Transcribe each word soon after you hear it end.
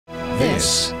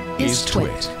This is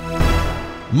TWiT.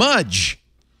 Mudge,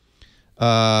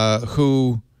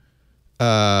 who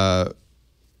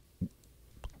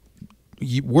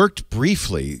worked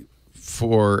briefly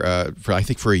for I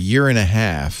think for a year and a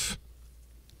half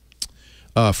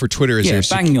for Twitter as their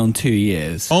banging on 2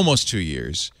 years, almost 2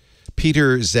 years.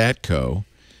 Peter Zatko,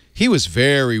 he was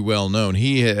very well known.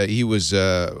 He was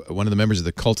one of the members of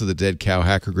the Cult of the Dead Cow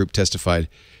hacker group. Testified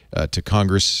to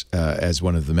Congress as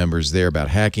one of the members there about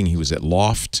hacking. He was at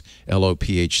Loft,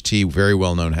 L-O-P-H-T, very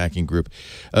well-known hacking group.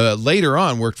 Later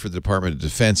on, worked for the Department of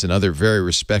Defense and other very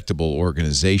respectable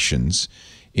organizations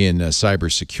in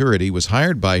cybersecurity. Was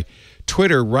hired by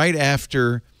Twitter right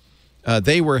after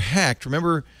they were hacked.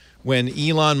 Remember when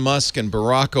Elon Musk and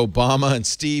Barack Obama and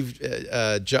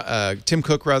Tim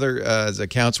Cook,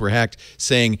 accounts were hacked,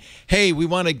 saying, hey, we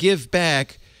want to give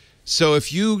back. So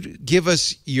if you give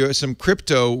us some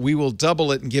crypto, we will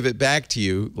double it and give it back to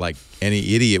you. Like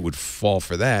any idiot would fall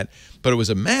for that. But it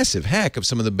was a massive hack of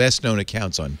some of the best-known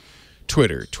accounts on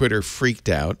Twitter. Twitter freaked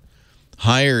out,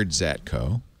 hired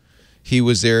Zatko. He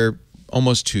was there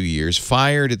almost 2 years,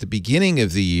 fired at the beginning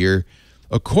of the year.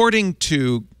 According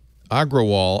to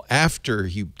Agrawal, after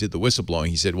he did the whistleblowing,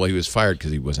 he said, well, he was fired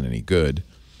because he wasn't any good.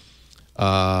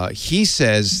 He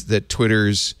says that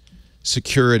Twitter's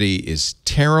security is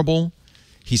terrible.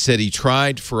 He said he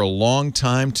tried for a long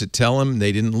time to tell him.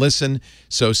 They didn't listen.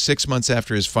 So 6 months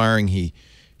after his firing, he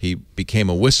became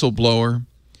a whistleblower,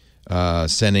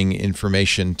 sending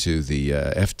information to the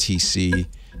FTC,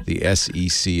 the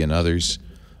SEC, and others.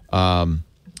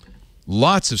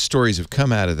 Lots of stories have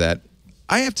come out of that.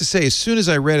 I have to say, as soon as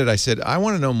I read it, I said, I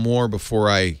want to know more before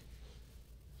I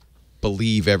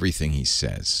believe everything he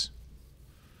says.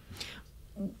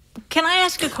 Can I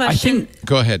ask a question?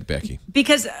 Go ahead, Becky.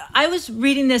 Because I was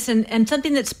reading this and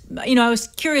something that's, I was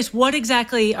curious, what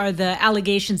exactly are the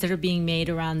allegations that are being made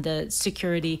around the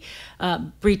security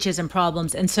breaches and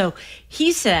problems? And so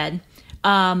he said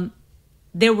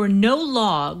there were no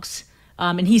logs,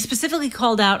 and he specifically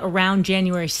called out around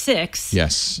January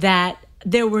 6th that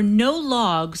there were no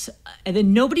logs, and that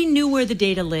nobody knew where the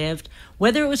data lived,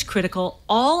 whether it was critical.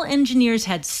 All engineers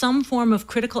had some form of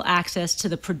critical access to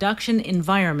the production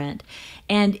environment.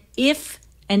 And if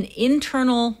an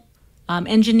internal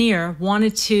engineer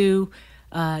wanted to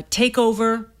take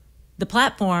over the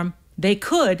platform, they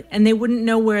could, and they wouldn't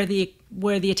know where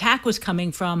the attack was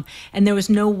coming from, and there was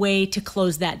no way to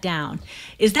close that down.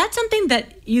 Is that something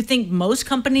that you think most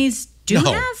companies do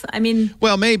have? I mean,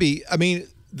 well, maybe. I mean,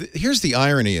 here's the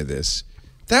irony of this.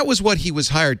 That was what he was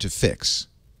hired to fix.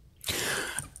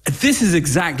 This is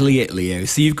exactly it, Leo.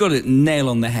 So you've got it nail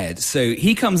on the head. So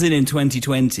he comes in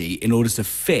 2020 in order to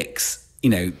fix,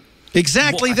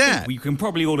 exactly what I think we can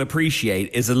probably all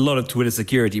appreciate is a lot of Twitter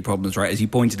security problems, right? As you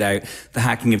pointed out, the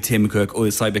hacking of Tim Cook, all the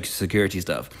cybersecurity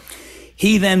stuff.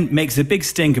 He then makes a big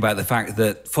stink about the fact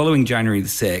that following January the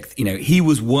 6th, he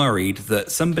was worried that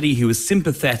somebody who was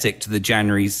sympathetic to the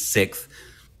January 6th,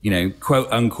 quote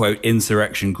unquote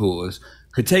insurrection cause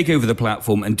could take over the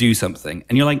platform and do something.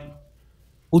 And you're like,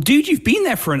 well, dude, you've been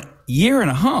there for a year and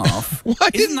a half.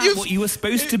 Isn't that what you were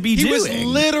supposed to be doing? He was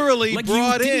literally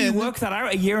brought in. Didn't you work that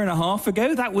out a year and a half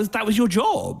ago? That was your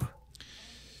job.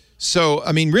 So,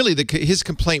 I mean, really, his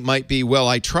complaint might be, well,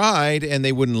 I tried and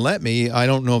they wouldn't let me. I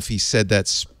don't know if he said that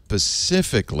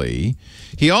specifically.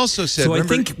 He also said, so I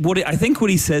think what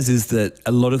he says is that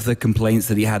a lot of the complaints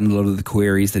that he had and a lot of the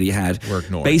queries that he had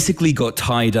basically got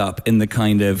tied up in the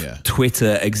kind of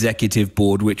Twitter executive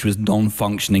board, which was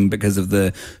non-functioning because of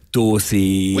the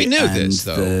Dorsey. We knew this,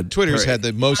 though. Twitter's had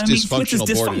the most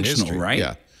dysfunctional board in history, right?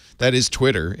 Yeah, that is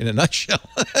Twitter in a nutshell.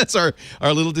 That's our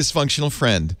little dysfunctional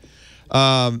friend.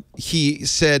 He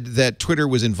said that Twitter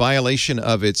was in violation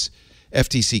of its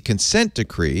FTC consent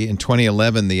decree. In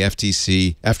 2011, the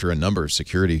FTC, after a number of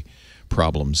security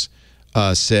problems,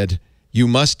 said, you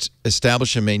must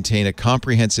establish and maintain a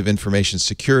comprehensive information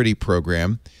security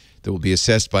program that will be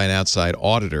assessed by an outside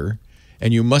auditor.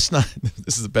 And you must not,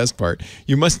 this is the best part,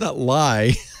 you must not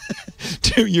lie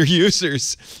to your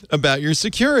users about your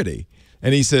security.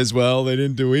 And he says, well, they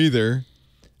didn't do either.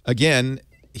 Again,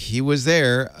 he was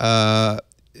there.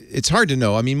 It's hard to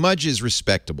know. I mean, Mudge is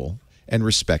respectable and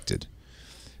respected.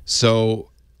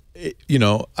 So,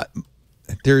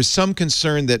 there is some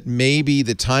concern that maybe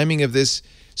the timing of this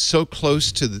so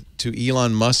close to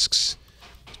Elon Musk's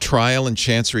trial in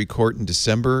Chancery Court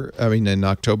in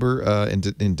October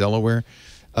in Delaware,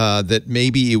 that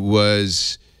maybe it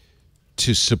was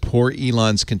to support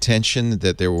Elon's contention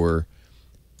that there were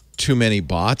too many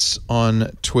bots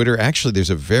on Twitter. Actually,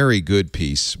 there's a very good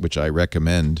piece, which I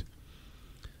recommend,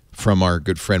 from our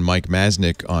good friend Mike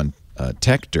Masnick on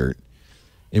Tech Dirt,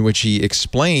 in which he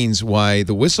explains why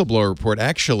the whistleblower report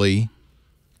actually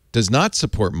does not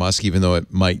support Musk, even though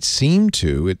it might seem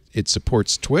to. It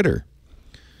supports Twitter.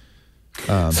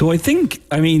 So I think,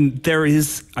 I mean, there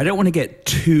is, I don't want to get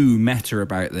too meta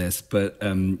about this, but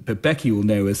Becky will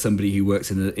know as somebody who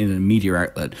works in a media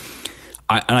outlet.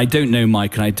 And I don't know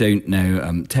Mike, and I don't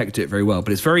know TWiT very well,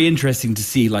 but it's very interesting to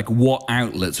see like what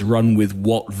outlets run with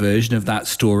what version of that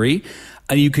story.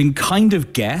 And you can kind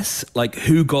of guess like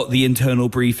who got the internal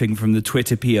briefing from the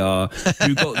Twitter PR,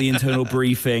 who got the internal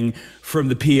briefing from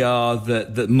the PR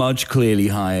that Mudge clearly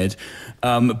hired,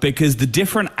 because the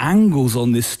different angles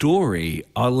on this story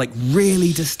are like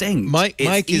really distinct. Mike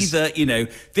is either, you know,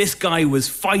 this guy was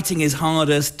fighting his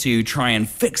hardest to try and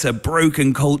fix a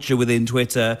broken culture within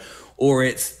Twitter, or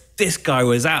it's this guy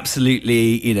was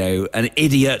absolutely, you know, an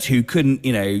idiot who couldn't,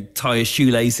 you know, tie his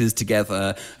shoelaces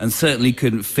together and certainly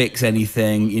couldn't fix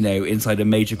anything, you know, inside a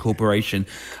major corporation.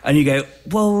 And you go,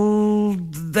 well,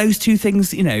 those two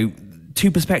things, you know,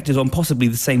 two perspectives on possibly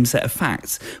the same set of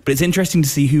facts. But it's interesting to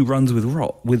see who runs with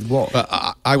what.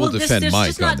 I will defend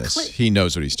Mike on this. He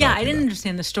knows what he's talking about. Yeah, I didn't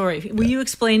understand the story. Will you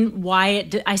explain why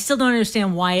it... I still don't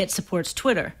understand why it supports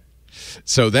Twitter.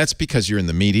 So that's because you're in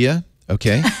the media.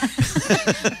 Okay.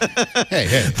 Hey.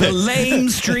 The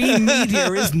lamestream media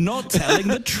is not telling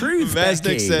the truth, Masnick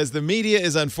Becky. says the media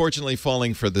is unfortunately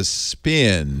falling for the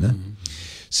spin.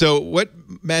 So what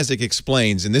Masnick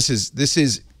explains, and this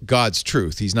is God's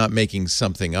truth. He's not making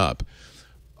something up.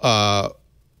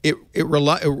 It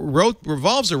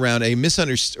revolves around a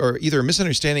either a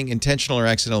misunderstanding, intentional or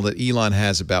accidental, that Elon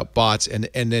has about bots, and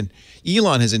then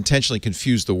Elon has intentionally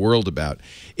confused the world about.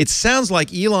 It sounds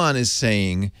like Elon is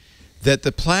saying that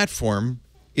the platform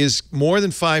is more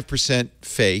than 5%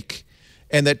 fake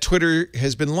and that Twitter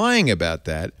has been lying about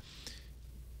that.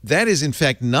 That is, in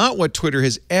fact, not what Twitter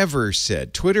has ever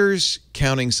said. Twitter's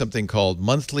counting something called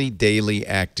monthly daily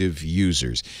active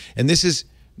users. And this is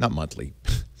not monthly.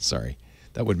 Sorry.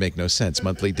 That would make no sense.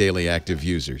 Monthly daily active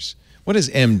users. What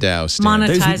does MDAO stand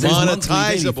for?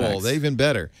 Monetizable. Even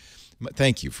better.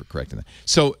 Thank you for correcting that.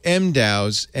 So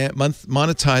MDAOs,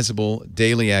 monetizable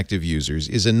daily active users,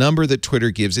 is a number that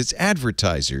Twitter gives its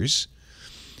advertisers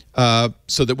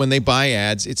so that when they buy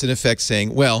ads, it's in effect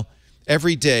saying, well,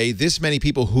 every day, this many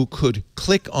people who could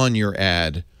click on your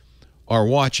ad are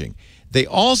watching. They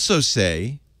also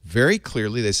say, very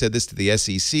clearly, they said this to the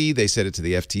SEC, they said it to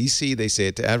the FTC, they say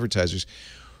it to advertisers,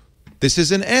 this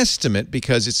is an estimate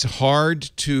because it's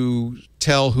hard to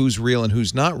tell who's real and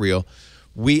who's not real.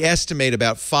 We estimate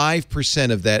about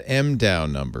 5% of that MDAO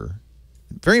number,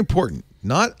 very important,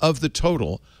 not of the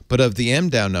total, but of the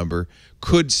MDAO number,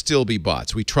 could still be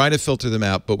bots. We try to filter them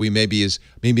out, but we may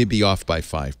be off by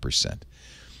 5%.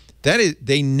 That is,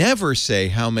 they never say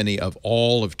how many of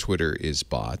all of Twitter is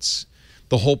bots.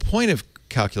 The whole point of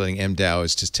calculating MDAO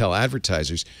is to tell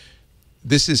advertisers,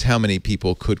 this is how many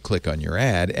people could click on your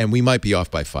ad, and we might be off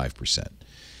by 5%.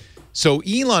 So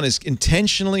Elon is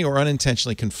intentionally or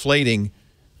unintentionally conflating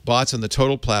bots on the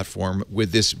total platform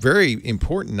with this very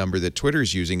important number that Twitter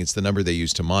is using. It's the number they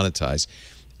use to monetize.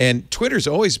 And Twitter's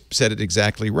always said it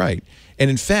exactly right.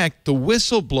 And in fact, the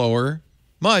whistleblower,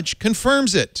 Mudge,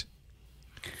 confirms it.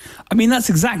 I mean, that's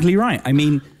exactly right. I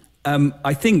mean,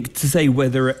 I think to say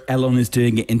whether Elon is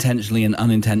doing it intentionally and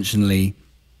unintentionally,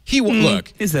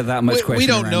 look, is there that much question? We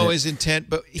don't know it? his intent,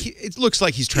 but it looks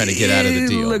like he's trying to get out of the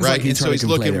deal, right? Like and so he's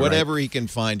looking whatever right? he can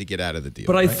find to get out of the deal.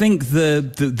 But right? I think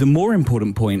the more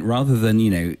important point, rather than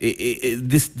the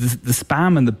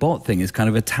spam and the bot thing, is kind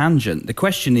of a tangent. The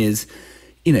question is,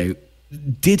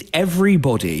 did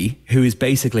everybody who is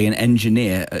basically an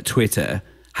engineer at Twitter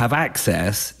have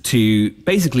access to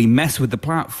basically mess with the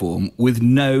platform with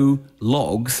no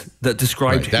logs that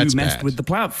described who messed with the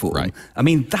platform? Right. I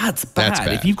mean, that's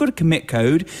bad. If you've got to commit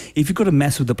code, if you've got to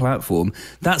mess with the platform,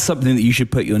 that's something that you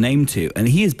should put your name to. And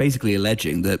he is basically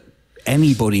alleging that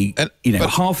anybody,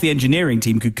 half the engineering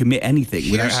team could commit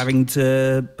anything without having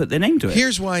to put their name to it.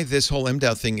 Here's why this whole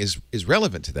MDAO thing is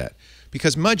relevant to that.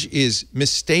 Because Mudge is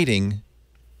misstating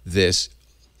this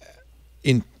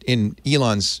in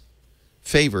Elon's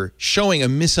favor, showing a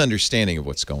misunderstanding of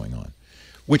what's going on,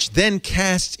 which then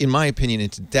casts, in my opinion,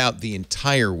 into doubt the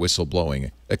entire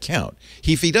whistleblowing account.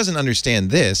 If he doesn't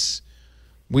understand this,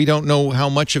 we don't know how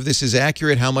much of this is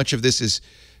accurate, how much of this is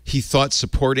he thought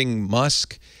supporting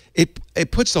Musk.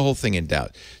 It puts the whole thing in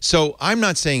doubt. So I'm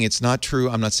not saying it's not true.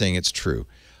 I'm not saying it's true.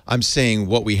 I'm saying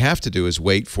what we have to do is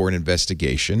wait for an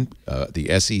investigation.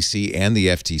 The SEC and the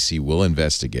FTC will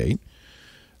investigate.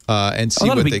 And see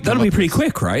what they come up That'll be pretty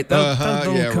quick, right? That'll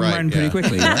come around pretty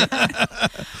quickly, right?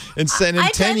 And in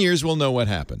 10 years, we'll know what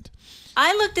happened.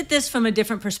 I looked at this from a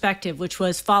different perspective, which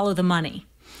was follow the money.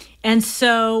 And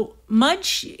so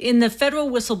Mudge, in the federal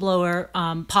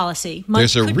whistleblower policy,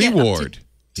 Mudge there's a could get up to reward.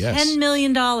 Yes. $10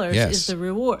 million is the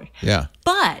reward. Yeah.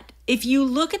 But if you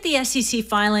look at the SEC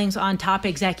filings on top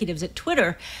executives at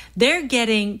Twitter, they're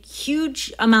getting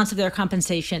huge amounts of their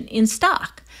compensation in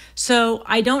stock. So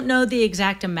I don't know the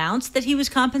exact amounts that he was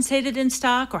compensated in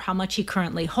stock or how much he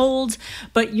currently holds,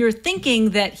 but you're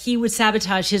thinking that he would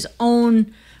sabotage his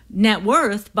own net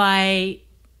worth by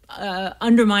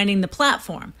undermining the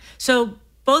platform. So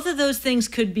both of those things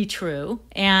could be true.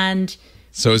 And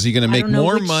so is he going to make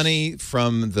more which money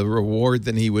from the reward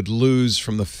than he would lose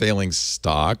from the failing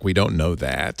stock? We don't know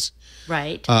that.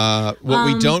 Right. What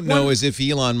we don't know is if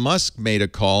Elon Musk made a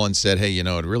call and said, hey, you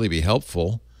know, it'd really be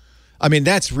helpful. I mean,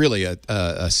 that's really a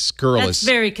scurrilous. That's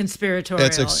very conspiratorial.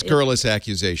 That's a scurrilous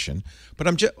accusation. But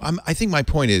I think my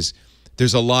point is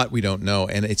there's a lot we don't know.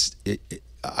 And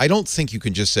I don't think you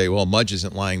can just say, well, Mudge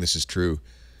isn't lying. This is true.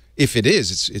 If it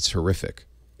is, it's horrific.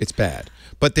 It's bad.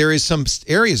 But there is some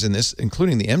areas in this,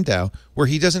 including the MDAO, where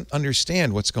he doesn't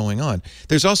understand what's going on.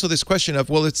 There's also this question of,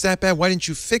 well, it's that bad. Why didn't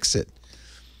you fix it?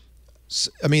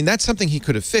 I mean, that's something he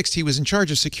could have fixed. He was in charge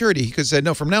of security. He could have said,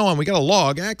 no, from now on, we got to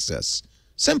log access.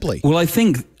 Simply. Well, I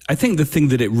think the thing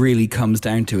that it really comes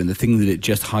down to, and the thing that it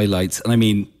just highlights, and I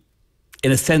mean,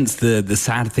 in a sense, the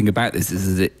sad thing about this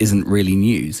is that it isn't really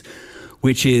news,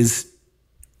 which is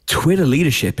Twitter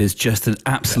leadership is just an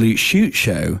absolute shoot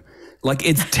show. Like,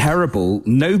 it's terrible.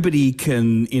 Nobody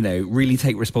can, really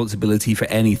take responsibility for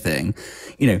anything.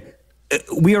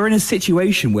 We are in a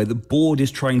situation where the board is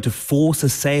trying to force a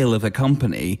sale of a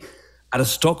company at a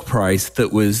stock price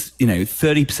that was,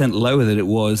 30% lower than it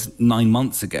was 9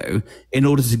 months ago in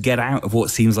order to get out of what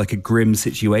seems like a grim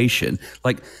situation.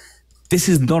 Like, this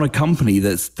is not a company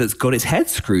that's got its head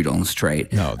screwed on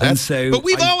straight. No, but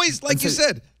we've always, like you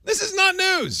said, this is not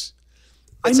news.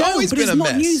 It's always been a mess.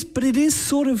 It's not news, but it is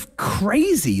sort of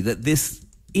crazy that this,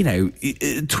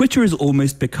 Twitter has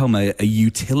almost become a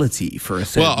utility for a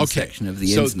certain section of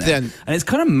the internet. And it's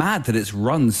kind of mad that it's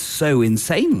run so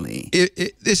insanely.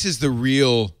 This is the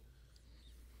real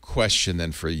question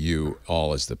then for you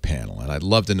all as the panel. And I'd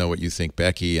love to know what you think,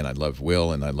 Becky, and I'd love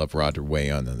Will, and I'd love Rod to weigh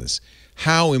in on this.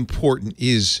 How important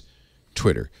is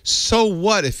Twitter? So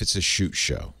what if it's a shoot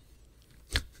show?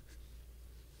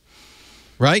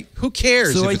 Right? Who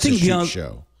cares if it's a shoot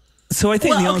show? So I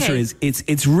think the answer is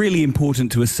it's really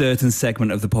important to a certain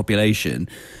segment of the population.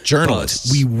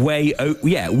 Journalists. We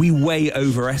way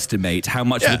overestimate how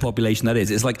much of the population that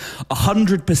is. It's like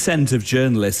 100% of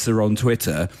journalists are on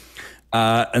Twitter,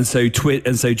 and so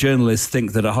journalists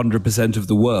think that 100% of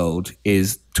the world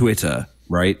is Twitter,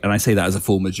 right? And I say that as a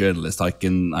former journalist. I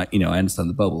understand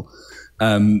the bubble.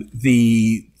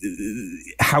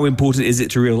 How important is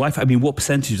it to real life? I mean, what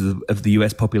percentage of the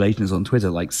US population is on Twitter?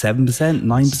 Like 7%,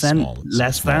 9%,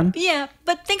 less than? Yeah,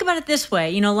 but think about it this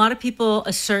way. A lot of people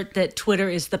assert that Twitter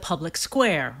is the public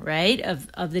square, right,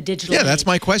 of the digital age. That's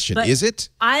my question. But is it?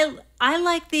 I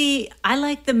like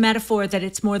the metaphor that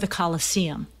it's more the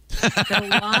Colosseum. That a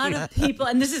lot of people,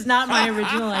 and this is not my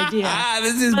original idea.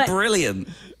 This is brilliant.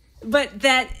 But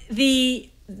that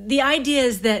the idea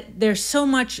is that there's so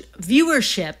much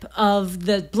viewership of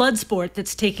the blood sport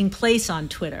that's taking place on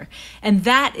Twitter. And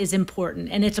that is important.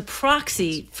 And it's a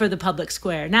proxy for the public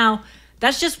square. Now,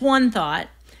 that's just one thought.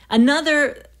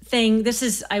 Another thing,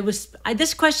 this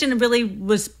question really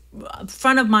was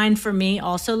front of mind for me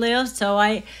also, Leo. So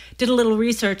I did a little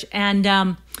research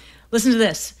and listen to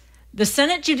this. The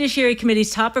Senate Judiciary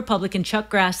Committee's top Republican,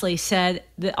 Chuck Grassley, said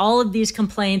that all of these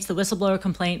complaints, the whistleblower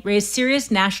complaint, raised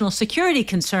serious national security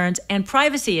concerns and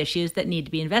privacy issues that need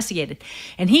to be investigated.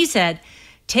 And he said,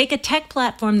 take a tech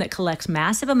platform that collects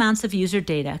massive amounts of user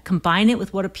data, combine it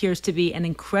with what appears to be an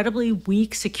incredibly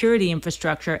weak security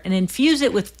infrastructure, and infuse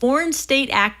it with foreign state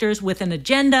actors with an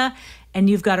agenda, and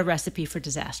you've got a recipe for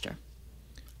disaster.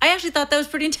 I actually thought that was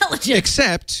pretty intelligent.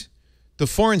 Except the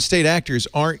foreign state actors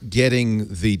aren't getting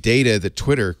the data that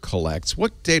Twitter collects.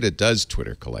 What data does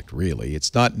Twitter collect, really? It's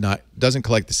doesn't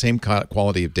collect the same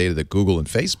quality of data that Google and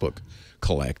Facebook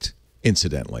collect,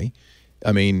 incidentally.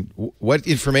 I mean, what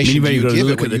information do you give it?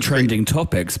 Look at the trending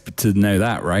topics to know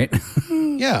that, right?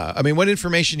 Yeah. I mean, what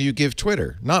information do you give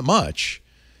Twitter? Not much.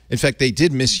 In fact, they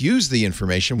did misuse the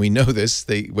information. We know this.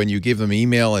 When you give them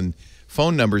email and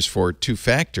phone numbers for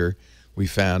two-factor, we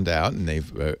found out, and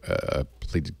they've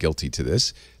pleaded guilty to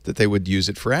this, that they would use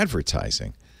it for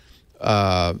advertising.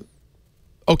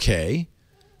 Okay,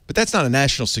 but that's not a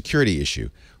national security issue.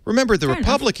 Remember, the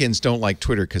Republicans don't like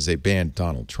Twitter because they banned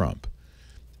Donald Trump.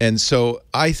 And so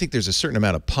I think there's a certain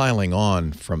amount of piling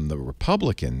on from the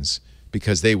Republicans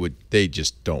because they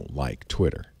just don't like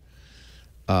Twitter.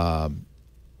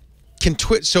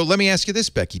 So let me ask you this,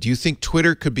 Becky. Do you think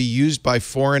Twitter could be used by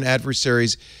foreign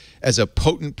adversaries as a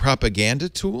potent propaganda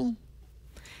tool?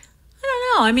 I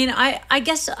don't know. I mean, I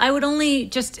guess I would only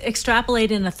just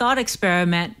extrapolate in a thought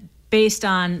experiment based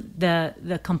on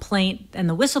the complaint and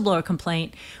the whistleblower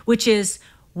complaint, which is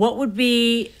what would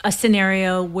be a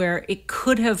scenario where it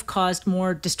could have caused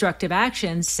more destructive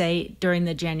actions, say, during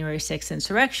the January 6th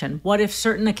insurrection? What if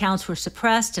certain accounts were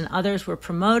suppressed and others were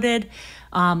promoted?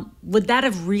 Would that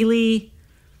have really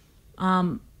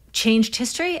changed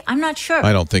history? I'm not sure.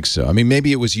 I don't think so. I mean,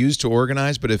 maybe it was used to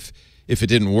organize, but if it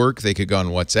didn't work, they could go on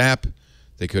WhatsApp,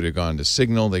 they could have gone to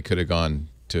Signal, they could have gone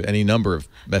to any number of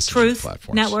messaging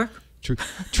platforms. Network.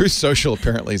 Truth Social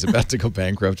apparently is about to go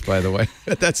bankrupt, by the way.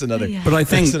 That's another. Yeah. But I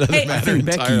think, matter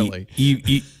entirely.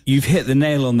 Becky, you've hit the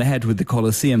nail on the head with the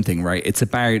Colosseum thing, right? It's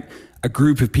about a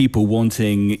group of people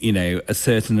wanting, a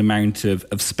certain amount of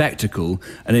spectacle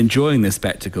and enjoying this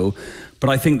spectacle.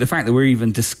 But I think the fact that we're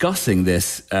even discussing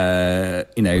this,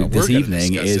 this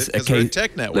evening is a case.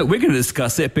 Tech Network. Look, we're going to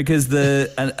discuss it because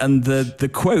the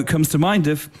quote comes to mind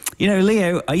of,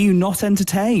 Leo, are you not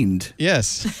entertained?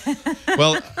 Yes.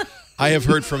 Well, I have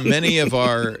heard from many of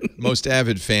our most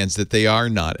avid fans that they are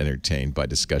not entertained by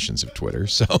discussions of Twitter.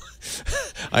 So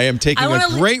I am taking a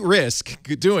great risk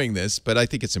doing this, but I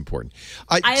think it's important.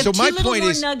 I have so two my little point more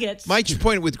is, nuggets. My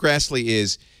point with Grassley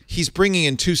is he's bringing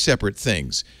in two separate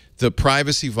things: the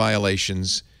privacy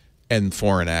violations and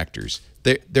foreign actors.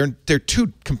 They're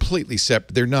two completely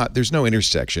separate. They're not. There's no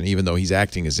intersection, even though he's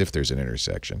acting as if there's an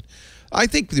intersection. I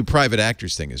think the private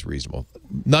actors thing is reasonable.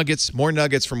 More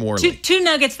nuggets from Worley. Two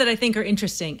nuggets that I think are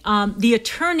interesting. The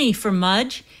attorney for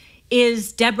Mudge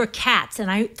is Deborah Katz,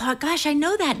 and I thought, gosh, I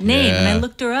know that name, and I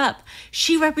looked her up.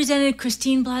 She represented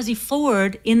Christine Blasey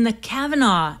Ford in the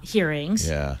Kavanaugh hearings,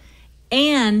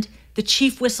 and the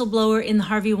chief whistleblower in the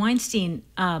Harvey Weinstein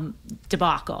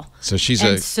debacle. So she's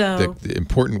the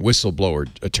important whistleblower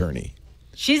attorney.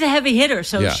 She's a heavy hitter,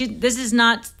 so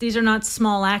these are not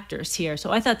small actors here.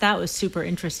 So I thought that was super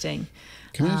interesting.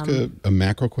 Can I ask a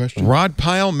macro question? Rod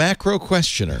Pyle, macro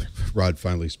questioner. Rod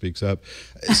finally speaks up.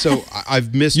 So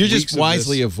I've missed. You're just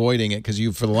wisely avoiding it because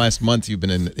for the last month you've been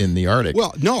in the Arctic.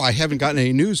 Well, no, I haven't gotten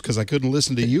any news because I couldn't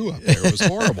listen to you up there. It was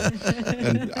horrible.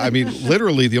 And I mean,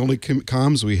 literally, the only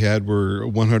comms we had were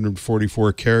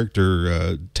 144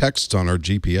 character texts on our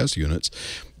GPS units.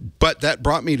 But that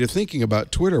brought me to thinking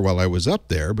about Twitter while I was up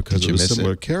there because it was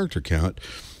similar character count.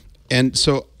 And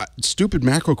so, stupid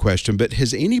macro question, but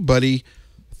has anybody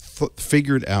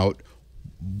figured out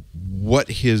what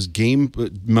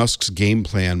Musk's game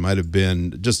plan might have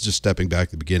been, just stepping back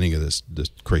to the beginning of this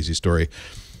crazy story,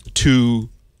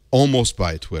 to almost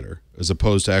buy Twitter as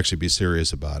opposed to actually be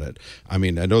serious about it? I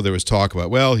mean, I know there was talk about,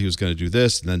 well, he was going to do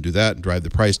this and then do that and drive the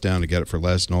price down to get it for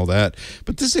less and all that.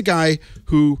 But this is a guy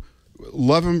who,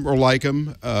 love him or like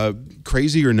him,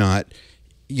 crazy or not,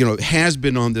 has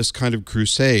been on this kind of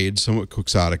crusade, somewhat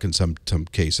quixotic in some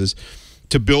cases,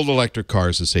 to build electric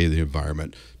cars to save the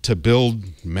environment, to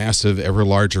build massive, ever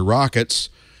larger rockets.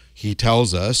 He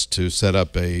tells us to set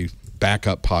up a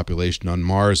backup population on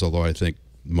Mars, although I think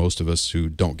most of us who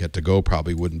don't get to go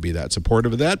probably wouldn't be that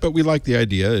supportive of that, but we like the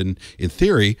idea in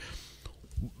theory.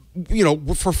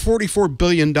 For $44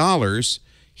 billion,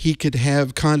 he could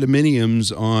have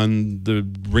condominiums on the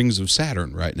rings of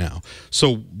Saturn right now.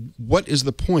 So what is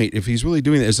the point if he's really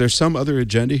doing that? Is there some other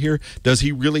agenda here? Does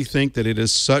he really think that it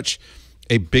is such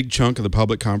a big chunk of the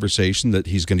public conversation that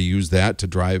he's going to use that to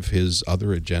drive his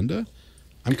other agenda?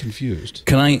 I'm confused.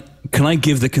 Can I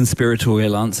give the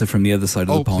conspiratorial answer from the other side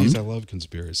of the pond? Oh, please, I love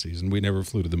conspiracies, and we never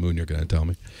flew to the moon, you're going to tell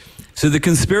me. So the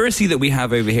conspiracy that we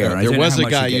have over here... there was a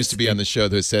guy who used to be on the show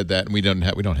that said that, and we don't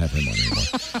have him on anymore.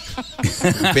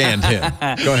 We banned him.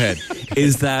 Go ahead.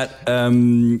 Is that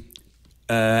Elon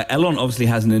obviously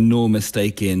has an enormous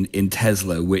stake in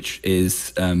Tesla, which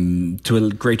is, to a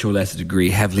greater or lesser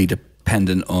degree, heavily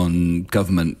dependent on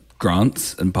government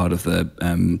grants, and part of the...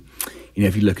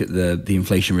 if you look at the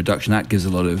Inflation Reduction Act, gives a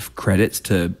lot of credits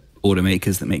to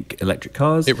automakers that make electric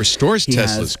cars. It restores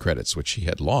Tesla's credits, which he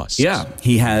had lost. Yeah,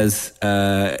 he has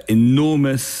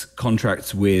enormous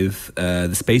contracts with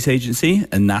the Space Agency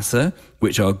and NASA,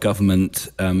 which are government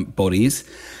bodies.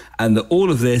 And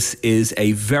all of this is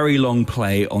a very long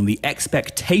play on the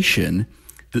expectation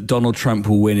that Donald Trump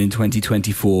will win in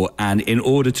 2024. And in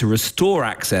order to restore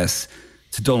access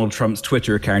to Donald Trump's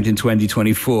Twitter account in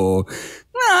 2024...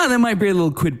 there might be a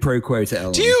little quid pro quo to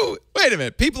Elon. Wait a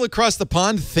minute, people across the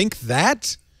pond think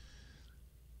that?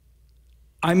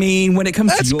 I mean, when it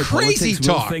comes That's to your crazy politics,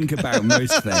 talk. we'll think about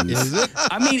most things. Is it?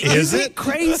 I mean, is it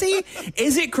crazy?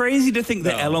 Is it crazy to think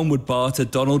that Elon would barter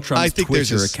Donald Trump's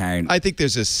Twitter account? I think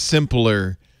there's a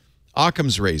simpler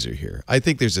Occam's razor here. I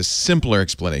think there's a simpler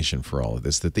explanation for all of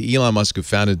this, that the Elon Musk who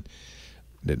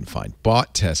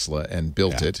bought Tesla and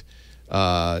built it.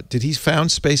 Did he found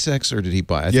SpaceX or did he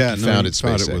buy? I think he founded SpaceX.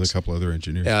 Founded it with a couple other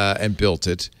engineers. And built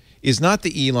it. Is not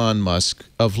the Elon Musk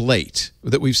of late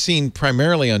that we've seen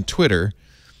primarily on Twitter.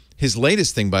 His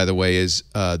latest thing, by the way, is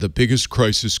the biggest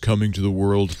crisis coming to the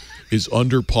world is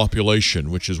underpopulation,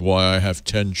 which is why I have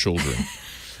 10 children.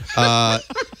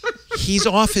 He's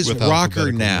off his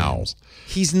rocker now. Names.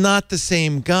 He's not the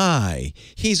same guy.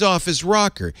 He's off his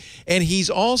rocker. And he's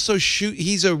also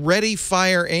he's a ready,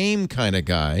 fire, aim kind of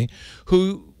guy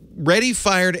who ready,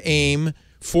 fired, aim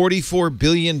 $44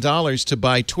 billion to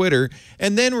buy Twitter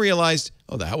and then realized,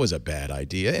 oh, that was a bad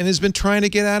idea, and has been trying to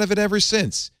get out of it ever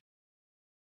since.